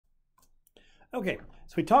Okay,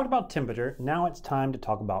 so we talked about temperature. Now it's time to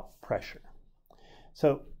talk about pressure.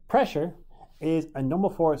 So pressure is a normal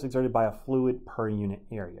force exerted by a fluid per unit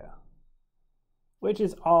area, which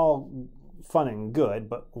is all fun and good,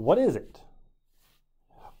 but what is it?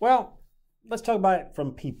 Well, let's talk about it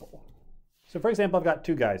from people. So for example, I've got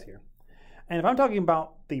two guys here. And if I'm talking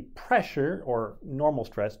about the pressure, or normal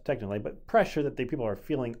stress technically, but pressure that the people are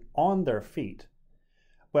feeling on their feet,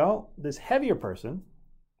 well, this heavier person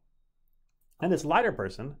and this lighter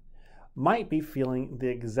person might be feeling the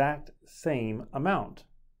exact same amount,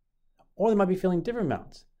 or they might be feeling different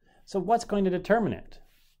amounts. So what's going to determine it?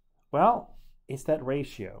 Well, it's that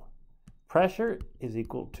ratio. Pressure is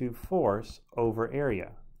equal to force over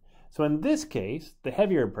area. So in this case, the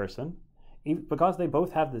heavier person, because they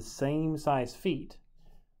both have the same size feet,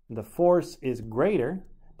 the force is greater.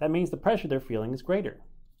 That means the pressure they're feeling is greater.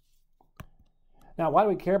 Now, why do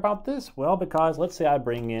we care about this? Well, because let's say I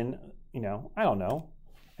bring in, I don't know,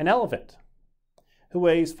 an elephant who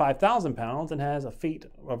weighs 5,000 pounds and has a feet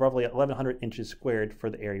of roughly 1,100 inches squared for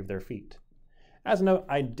the area of their feet. As a note,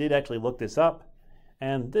 I did actually look this up,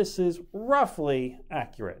 and this is roughly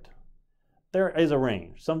accurate. There is a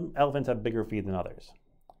range. Some elephants have bigger feet than others.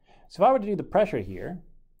 So if I were to do the pressure here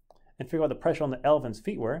and figure out what the pressure on the elephant's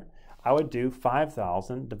feet were, I would do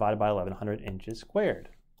 5,000 divided by 1,100 inches squared.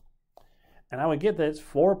 And I would get that it's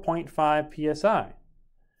 4.5 psi.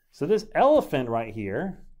 So this elephant right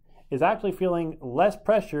here is actually feeling less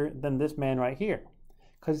pressure than this man right here,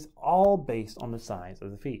 because it's all based on the size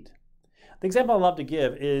of the feet. The example I love to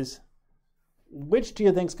give is, which do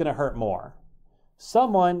you think is going to hurt more?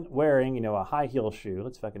 Someone wearing, a high heel shoe.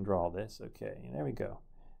 Let's see if I can draw this. Okay, there we go.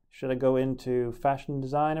 Should I go into fashion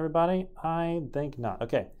design, everybody? I think not.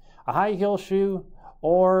 Okay, a high heel shoe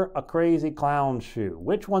or a crazy clown shoe.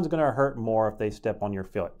 Which one's going to hurt more if they step on your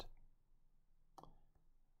foot?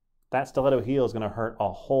 That stiletto heel is going to hurt a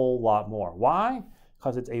whole lot more. Why?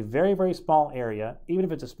 Because it's a very, very small area. Even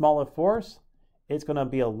if it's a smaller force, it's going to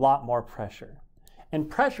be a lot more pressure. And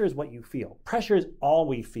pressure is what you feel. Pressure is all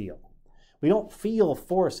we feel. We don't feel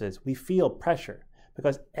forces, we feel pressure.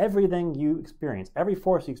 Because everything you experience, every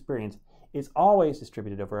force you experience, is always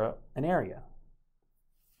distributed over an area.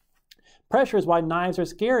 Pressure is why knives are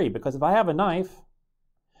scary, because if I have a knife,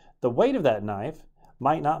 the weight of that knife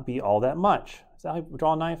might not be all that much. Is that how you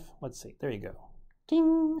draw a knife? Let's see, there you go.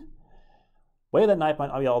 Ding! Weight of that knife might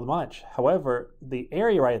not be all that much. However, the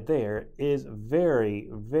area right there is very,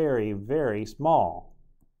 very, very small,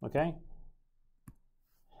 okay?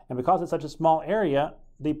 And because it's such a small area,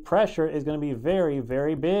 the pressure is going to be very,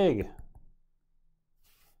 very big.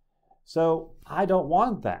 So I don't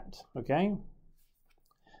want that, okay?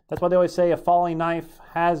 That's why they always say a falling knife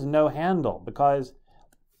has no handle, because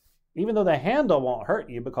even though the handle won't hurt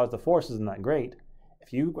you because the force isn't that great,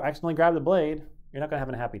 if you accidentally grab the blade, you're not going to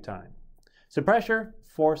have a happy time. So pressure,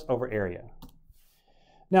 force over area.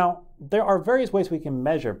 Now, there are various ways we can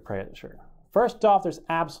measure pressure. First off, there's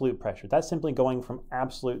absolute pressure. That's simply going from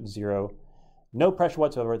absolute zero, no pressure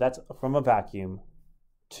whatsoever, that's from a vacuum,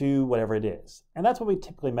 to whatever it is. And that's what we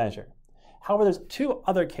typically measure. However, there's two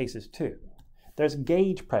other cases too. There's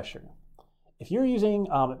gauge pressure. If you're using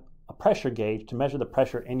a pressure gauge to measure the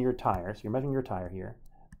pressure in your tire, so you're measuring your tire here.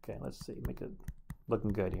 Okay, let's see, make it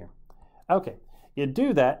looking good here. Okay, you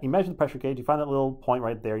do that, you measure the pressure gauge, you find that little point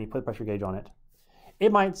right there, you put the pressure gauge on it.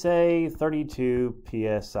 It might say 32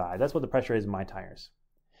 psi. That's what the pressure is in my tires.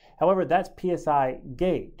 However, that's psi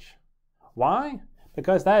gauge. Why?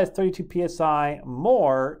 Because that is 32 psi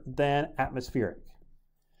more than atmospheric.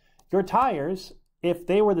 Your tires, if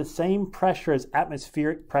they were the same pressure as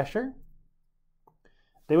atmospheric pressure,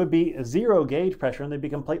 they would be zero gauge pressure and they'd be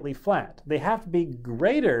completely flat. They have to be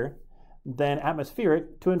greater than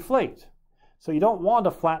atmospheric to inflate. So you don't want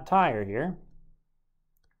a flat tire here.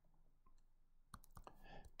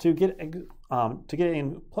 To get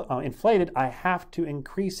it inflated, I have to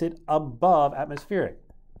increase it above atmospheric.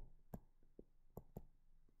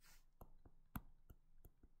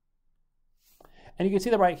 And you can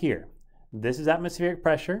see that right here. This is atmospheric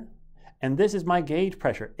pressure, and this is my gauge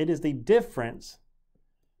pressure. It is the difference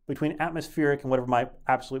between atmospheric and whatever my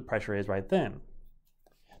absolute pressure is right then.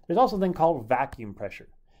 There's also a thing called vacuum pressure.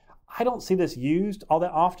 I don't see this used all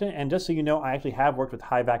that often, and just so you know, I actually have worked with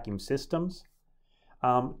high vacuum systems.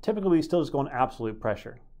 Typically, we still just go on absolute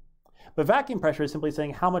pressure. But vacuum pressure is simply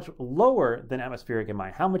saying how much lower than atmospheric am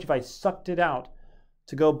I? How much have I sucked it out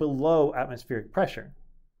to go below atmospheric pressure?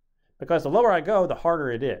 Because the lower I go, the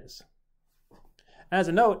harder it is. And as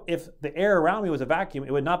a note, if the air around me was a vacuum,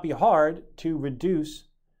 it would not be hard to reduce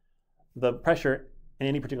the pressure in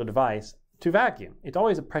any particular device to vacuum. It's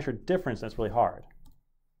always a pressure difference that's really hard.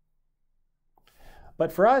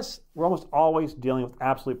 But for us, we're almost always dealing with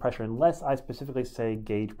absolute pressure unless I specifically say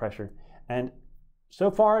gauge pressure. And so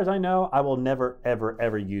far as I know, I will never, ever,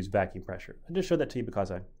 ever use vacuum pressure. I just showed that to you because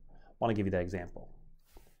I want to give you that example.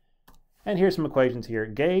 And here's some equations here.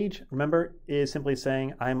 Gauge, remember, is simply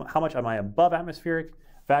saying how much am I above atmospheric?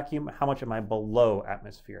 Vacuum, how much am I below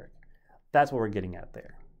atmospheric? That's what we're getting at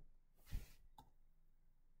there.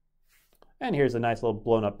 And here's a nice little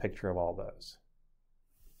blown up picture of all those.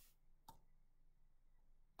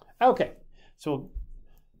 Okay, so we'll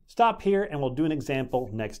stop here and we'll do an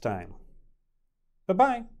example next time.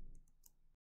 Bye-bye.